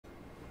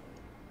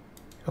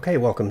Okay,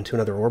 welcome to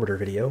another orbiter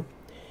video.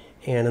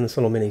 And in this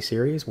little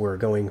mini-series, we're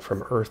going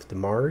from Earth to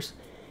Mars.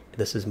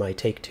 This is my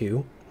take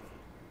 2,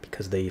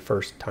 because the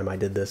first time I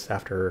did this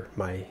after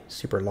my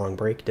super long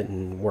break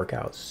didn't work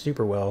out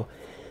super well.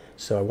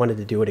 So I wanted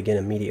to do it again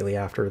immediately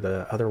after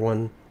the other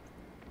one,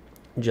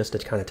 just to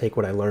kind of take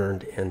what I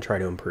learned and try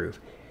to improve.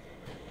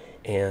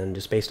 And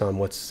just based on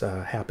what's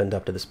happened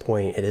up to this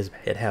point,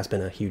 it has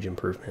been a huge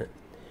improvement.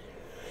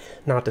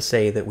 Not to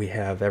say that we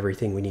have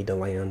everything we need to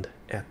land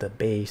at the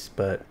base,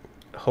 but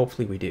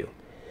hopefully we do.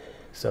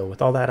 So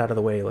with all that out of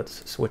the way,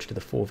 let's switch to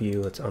the full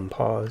view. Let's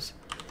unpause.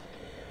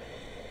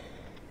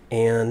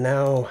 And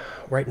now,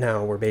 right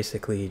now, we're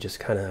basically just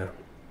kind of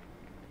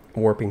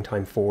warping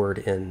time forward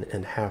in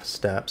half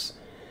steps,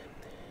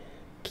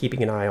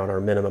 keeping an eye on our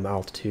minimum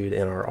altitude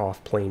and our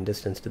off-plane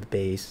distance to the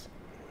base,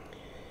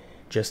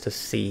 just to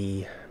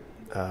see,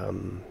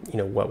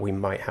 what we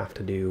might have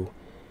to do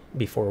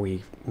before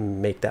we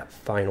make that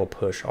final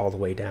push all the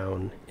way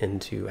down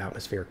into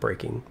atmospheric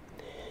braking.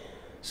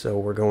 So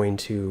we're going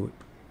to,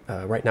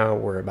 right now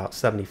we're about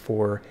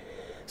 74,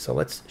 so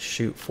let's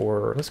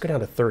go down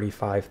to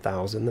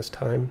 35,000 this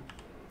time,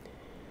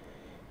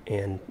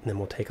 and then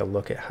we'll take a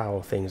look at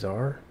how things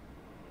are.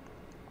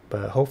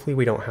 But hopefully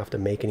we don't have to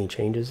make any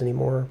changes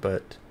anymore,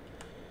 but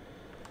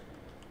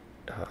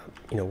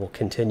we'll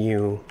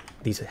continue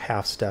these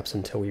half steps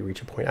until we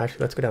reach a point. Actually,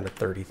 let's go down to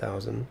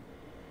 30,000.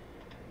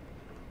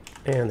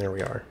 And there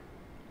we are.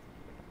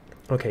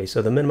 Okay,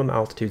 so the minimum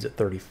altitude's at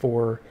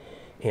 34.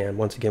 And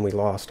once again, we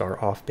lost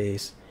our off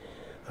base.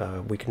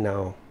 We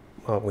now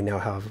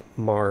have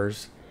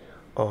Mars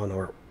on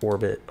our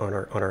orbit, on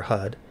our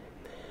HUD.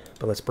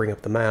 But let's bring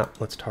up the map.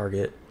 Let's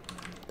target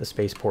the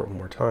spaceport one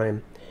more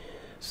time.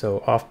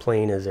 So off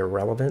plane is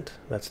irrelevant.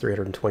 That's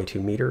 322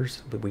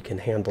 meters. But we can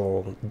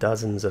handle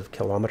dozens of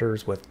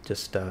kilometers with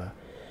just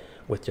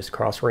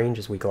cross range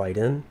as we glide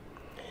in.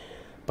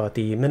 But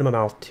the minimum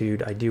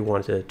altitude, I do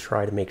want to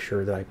try to make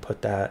sure that I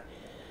put that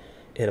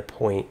at a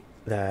point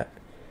that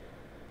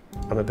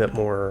I'm a bit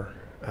more,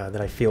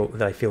 that I feel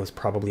is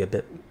probably a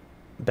bit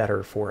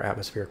better for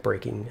atmospheric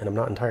braking, and I'm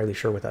not entirely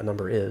sure what that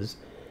number is,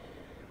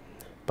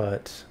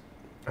 but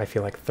I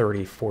feel like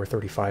 34,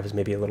 35 is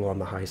maybe a little on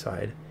the high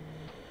side.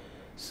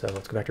 So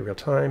let's go back to real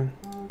time,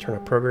 turn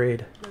up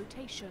prograde,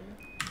 rotation,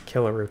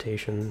 killer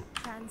rotation,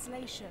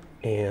 translation,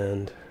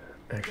 and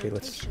actually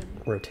rotation.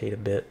 Let's rotate a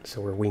bit so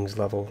we're wings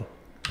level.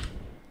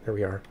 There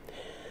we are.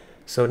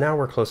 So now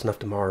we're close enough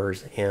to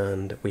Mars,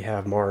 and we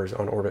have Mars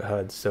on orbit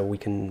HUD, so we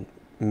can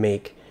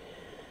make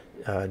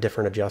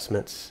different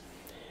adjustments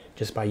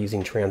just by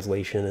using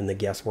translation, and the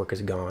guesswork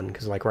is gone.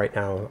 Because like right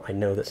now, I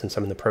know that since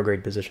I'm in the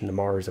prograde position to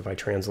Mars, if I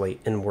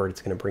translate inward,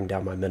 it's going to bring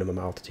down my minimum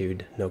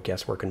altitude. No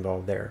guesswork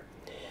involved there.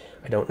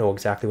 I don't know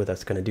exactly what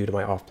that's going to do to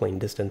my off-plane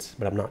distance,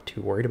 but I'm not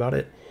too worried about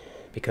it,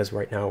 because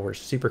right now we're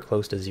super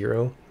close to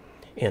zero.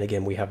 And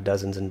again, we have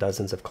dozens and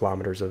dozens of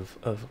kilometers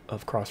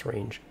of cross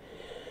range.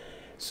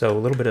 So a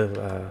little bit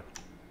of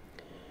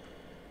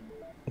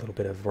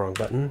wrong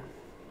button.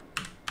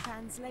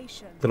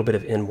 Translation. A little bit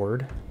of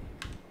inward.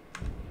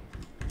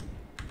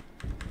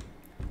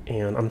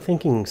 And I'm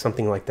thinking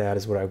something like that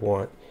is what I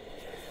want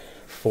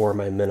for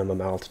my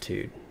minimum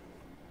altitude.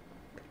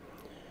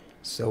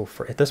 So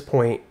at this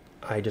point,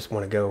 I just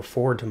want to go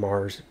forward to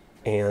Mars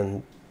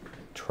and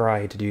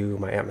try to do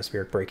my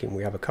atmospheric braking.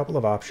 We have a couple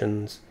of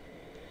options.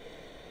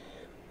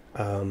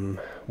 I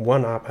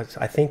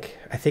think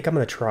I'm going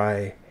to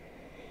try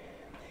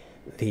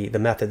the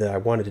method that I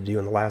wanted to do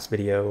in the last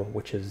video,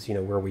 which is,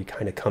 where we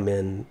kind of come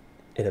in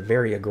a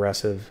very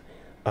aggressive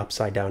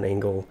upside down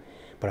angle,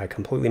 but I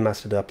completely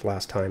messed it up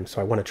last time,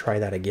 so I want to try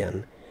that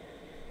again.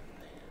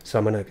 So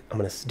I'm gonna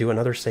do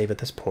another save at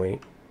this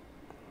point.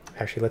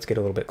 Actually, let's get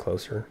a little bit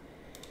closer.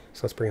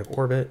 So let's bring up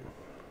orbit,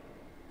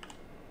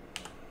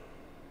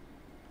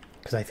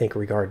 because I think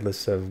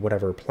regardless of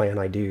whatever plan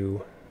I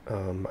do,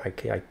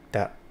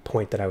 that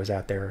point that I was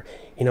at there,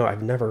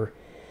 I've never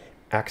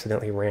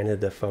accidentally ran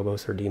into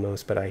Phobos or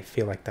Deimos, but I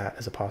feel like that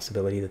is a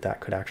possibility that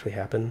could actually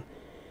happen.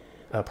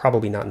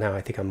 Probably not now. I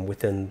think I'm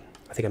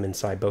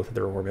inside both of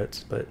their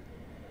orbits, but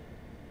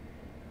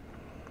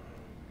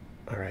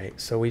all right.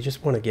 So we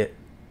just want to get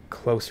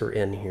closer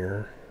in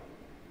here,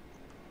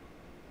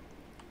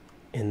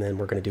 and then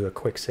we're going to do a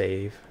quick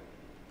save.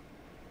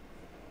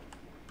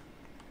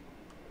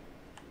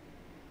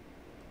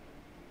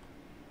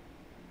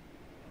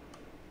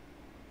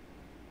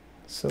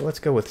 So let's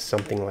go with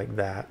something like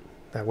that.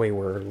 That way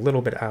we're a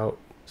little bit out,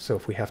 so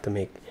if we have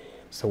to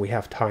we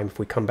have time, if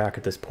we come back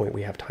at this point,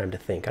 we have time to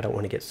think. I don't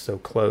want to get so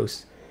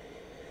close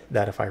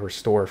that if I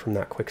restore from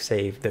that quick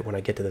save, that when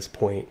I get to this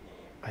point,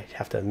 I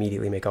have to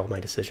immediately make all my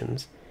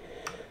decisions.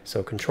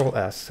 So Control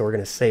S, so we're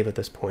going to save at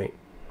this point,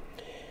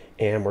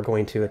 and we're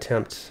going to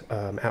attempt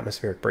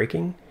atmospheric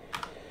braking,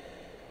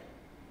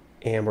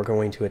 and we're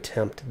going to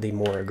attempt the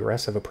more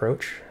aggressive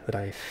approach that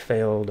I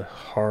failed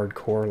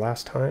hardcore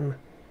last time,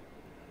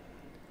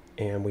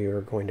 and we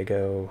are going to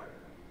go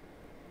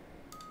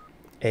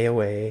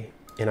AOA,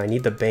 and I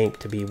need the bank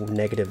to be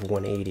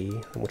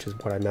 -180, which is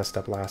what I messed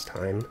up last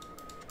time.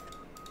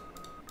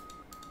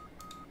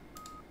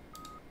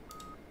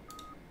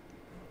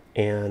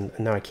 And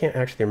now I can't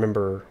actually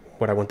remember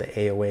what I want the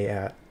AOA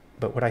at,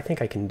 but what I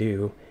think I can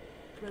do,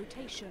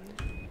 Rotation.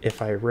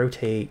 if I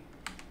rotate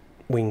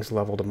wings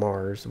level to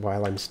Mars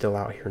while I'm still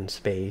out here in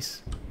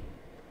space,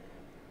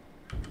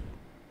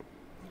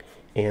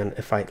 and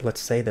if I,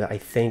 let's say that I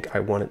think I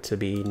want it to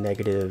be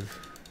negative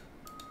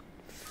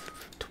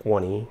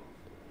 20,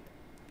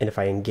 and if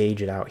I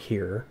engage it out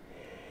here,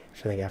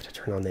 which I think I have to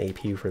turn on the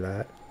APU for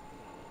that,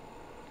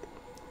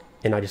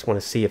 and I just want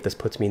to see if this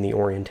puts me in the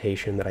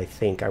orientation that I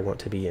think I want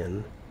to be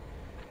in.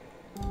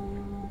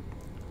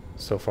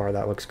 So far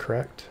that looks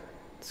correct.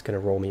 It's going to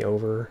roll me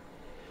over.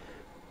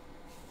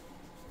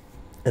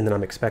 And then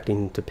I'm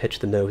expecting to pitch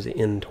the nose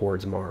in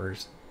towards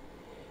Mars.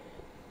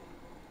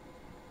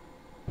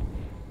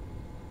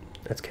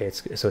 That's okay,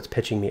 so it's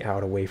pitching me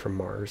out away from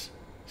Mars.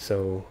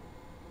 So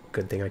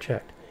good thing I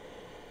checked.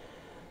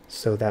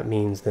 So that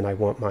means then I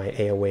want my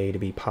AOA to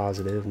be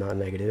positive, not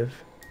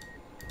negative.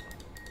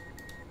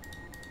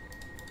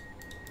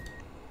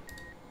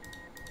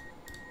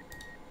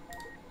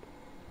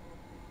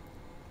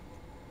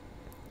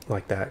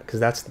 Like that, because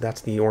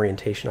that's the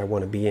orientation I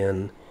want to be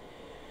in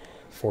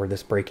for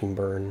this braking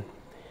burn,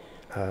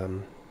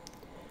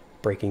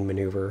 braking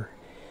maneuver.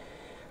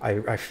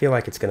 I feel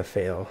like it's going to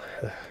fail.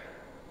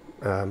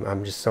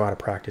 I'm just so out of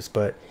practice,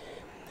 but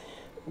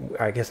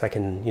I guess I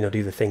can,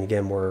 do the thing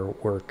again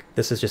where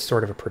this is just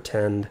sort of a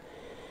pretend.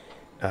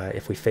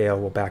 If we fail,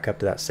 we'll back up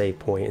to that save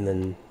point and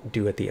then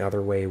do it the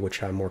other way,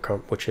 which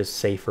which is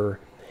safer.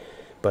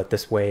 But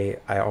this way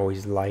I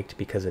always liked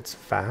because it's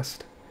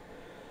fast.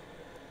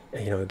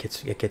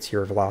 It gets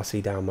your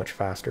velocity down much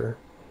faster.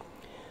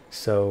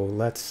 So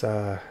let's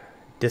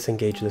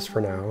disengage this for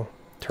now,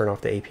 turn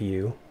off the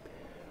APU,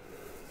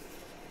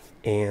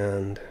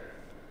 and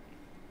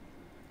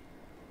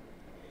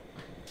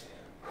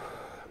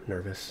I'm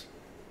nervous.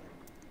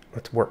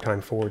 Let's warp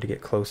time forward to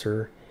get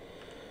closer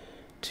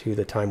to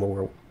the time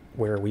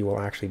where we will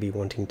actually be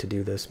wanting to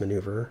do this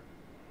maneuver.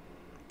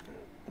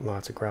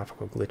 Lots of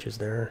graphical glitches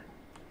there.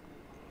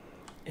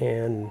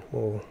 And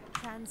we'll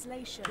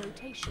Translation.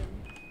 Rotation.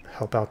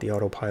 help out the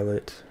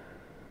autopilot.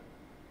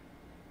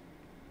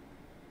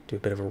 Do a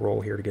bit of a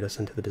roll here to get us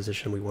into the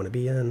position we want to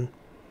be in.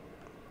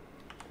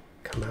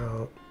 Come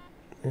out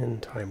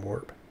and time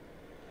warp.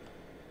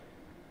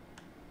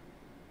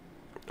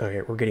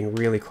 Okay, we're getting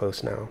really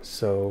close now,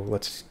 so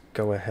let's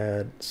go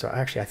ahead. So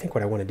actually, I think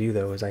what I want to do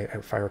though is,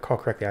 if I recall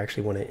correctly, I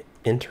actually want to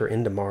enter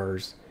into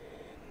Mars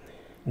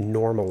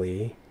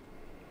normally,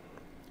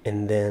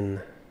 and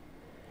then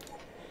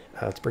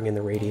let's bring in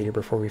the radiator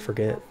before we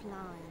forget.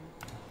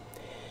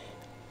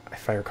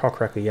 If I recall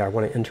correctly, yeah, I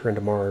want to enter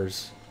into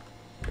Mars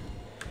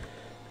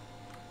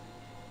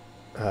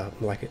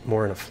like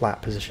more in a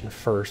flat position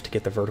first to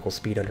get the vertical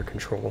speed under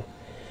control.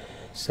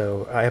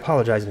 So I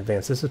apologize in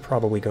advance. This is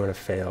probably going to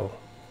fail,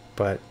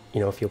 but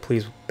if you'll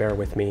please bear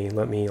with me,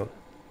 let me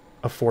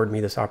afford me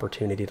this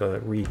opportunity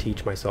to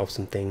reteach myself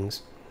some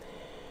things.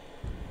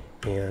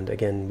 And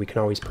again, we can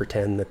always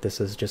pretend that this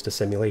is just a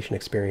simulation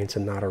experience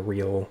and not a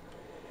real,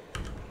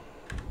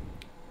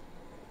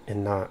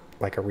 and not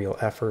like a real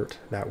effort.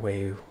 That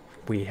way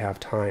we have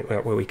time,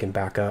 that way we can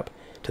back up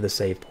to the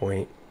save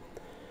point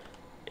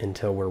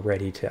until we're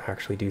ready to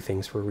actually do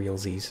things for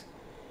realsies.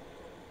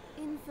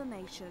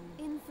 Information.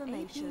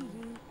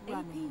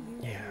 Running.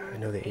 Yeah, I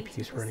know the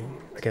APU's running.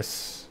 I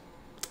guess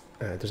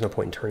there's no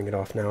point in turning it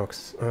off now,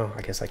 because, oh,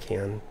 I guess I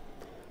can,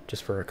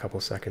 just for a couple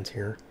seconds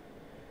here.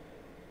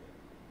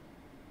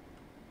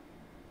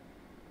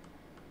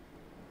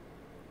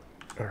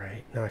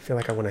 Alright, now I feel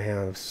like I want to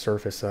have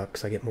surface up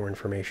because I get more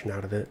information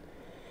out of it.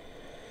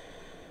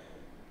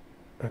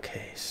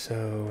 Okay,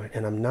 so,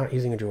 and I'm not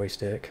using a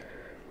joystick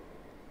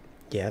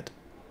yet,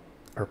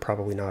 or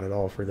probably not at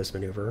all for this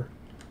maneuver.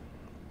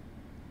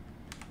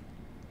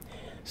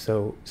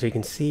 So you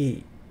can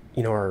see,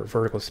 our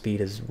vertical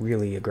speed is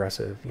really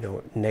aggressive.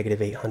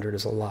 Negative 800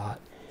 is a lot.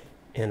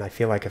 And I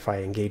feel like if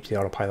I engage the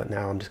autopilot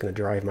now, I'm just going to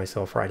drive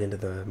myself right into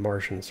the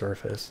Martian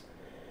surface.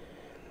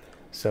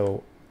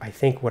 So I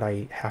think what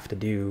I have to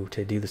do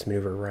to do this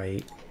maneuver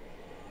right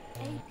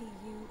APU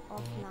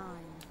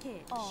offline.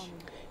 Pitch. On.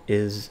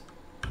 is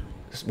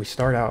we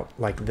start out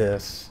like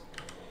this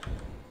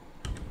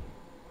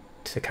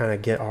to kind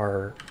of get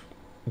our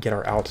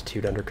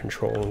altitude under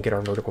control and get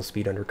our vertical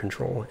speed under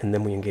control, and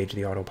then we engage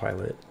the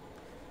autopilot.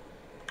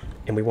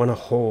 And we want to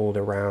hold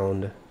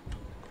around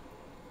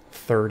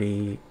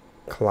 30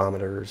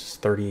 kilometers,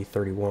 30,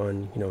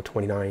 31,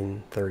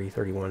 29, 30,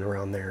 31,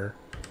 around there.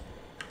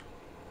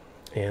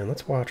 And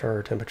let's watch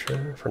our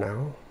temperature for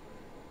now.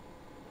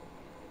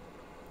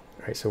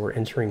 Alright, so we're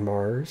entering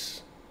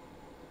Mars.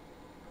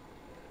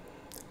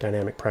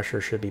 Dynamic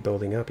pressure should be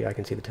building up. Yeah, I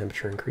can see the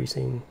temperature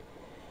increasing.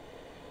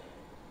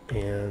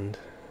 And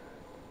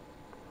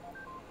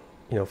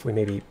if we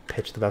maybe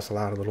pitch the vessel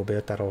out a little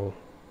bit, that'll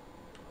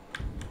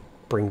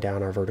bring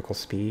down our vertical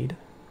speed.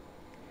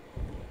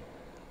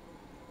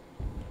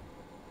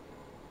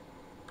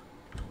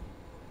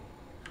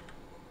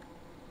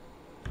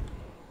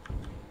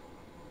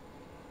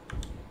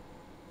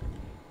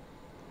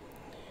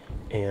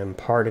 And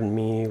pardon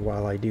me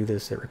while I do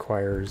this, it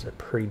requires a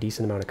pretty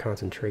decent amount of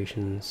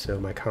concentration, so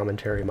my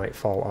commentary might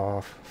fall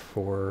off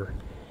for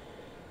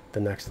the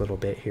next little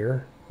bit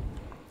here.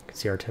 You can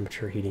see our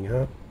temperature heating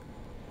up.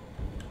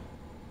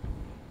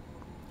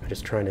 I'm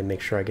just trying to make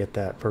sure I get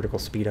that vertical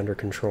speed under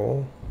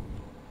control.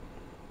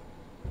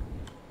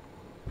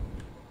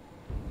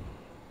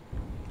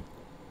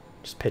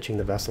 Just pitching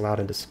the vessel out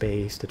into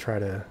space to try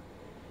to,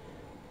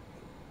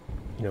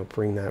 you know,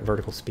 bring that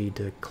vertical speed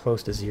to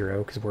close to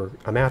 0, because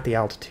I'm at the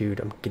altitude.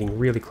 I'm getting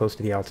really close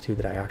to the altitude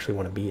that I actually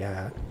want to be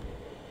at.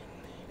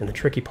 And the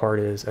tricky part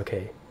is,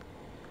 okay,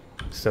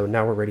 so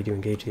now we're ready to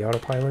engage the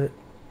autopilot.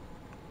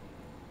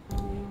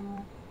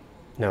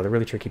 Now the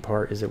really tricky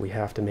part is that we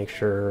have to make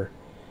sure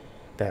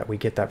that we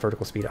get that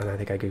vertical speed, and I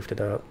think I goofed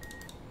it up.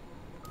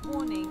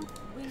 Warning,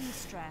 wind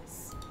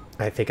stress.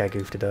 I think I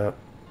goofed it up.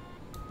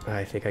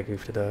 I think I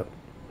goofed it up.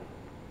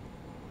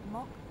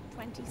 Mach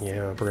 26.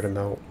 Yeah, we're gonna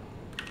melt.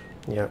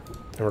 Yep,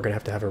 and we're gonna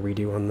have to have a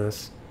redo on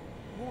this.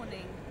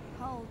 Warning,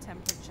 hull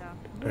temperature.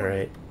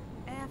 Alright.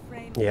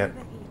 Airframe Yep.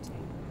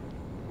 overheating.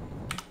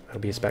 That'll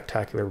be a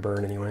spectacular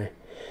burn anyway.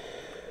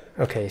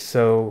 Okay,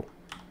 so...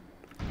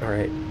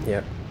 Alright,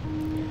 yep.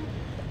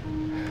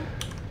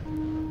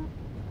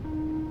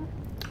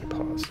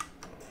 Pause.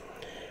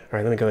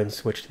 Alright, let me go ahead and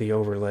switch to the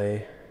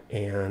overlay.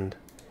 And...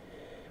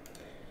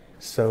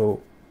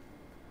 So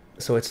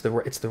it's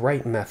the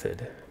right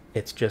method.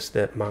 It's just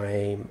that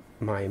my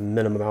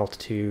minimum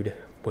altitude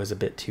was a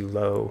bit too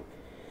low.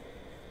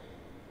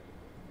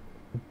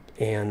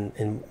 And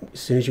as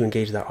soon as you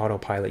engage that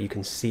autopilot, you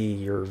can see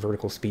your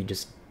vertical speed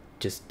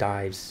just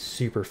dives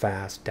super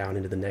fast down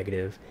into the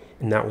negative.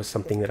 And that was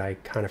something that I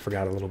kind of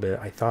forgot a little bit.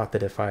 I thought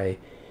that if I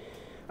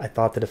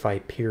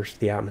pierced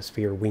the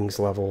atmosphere wings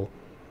level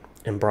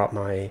and brought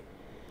my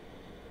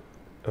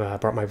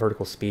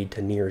vertical speed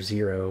to near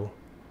 0,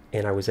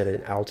 and I was at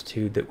an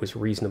altitude that was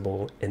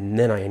reasonable, and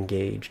then I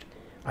engaged,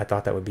 I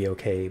thought that would be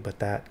okay, but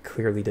that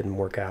clearly didn't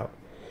work out.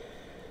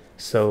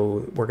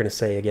 So we're going to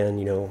say again,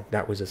 you know,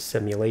 that was a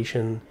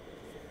simulation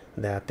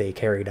that they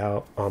carried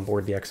out on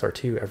board the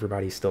XR2.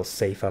 Everybody's still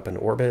safe up in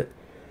orbit,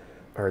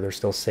 or they're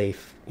still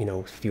safe, you know,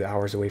 a few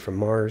hours away from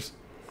Mars.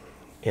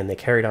 And they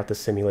carried out the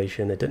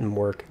simulation. It didn't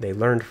work. They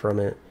learned from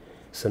it.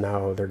 So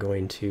now they're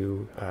going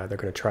to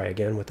try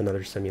again with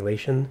another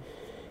simulation,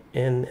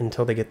 and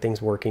until they get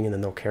things working, and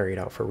then they'll carry it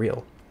out for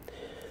real.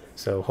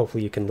 So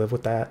hopefully you can live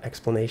with that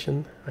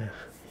explanation.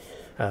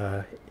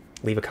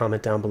 Leave a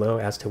comment down below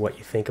as to what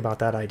you think about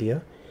that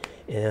idea,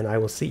 and I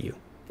will see you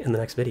in the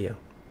next video.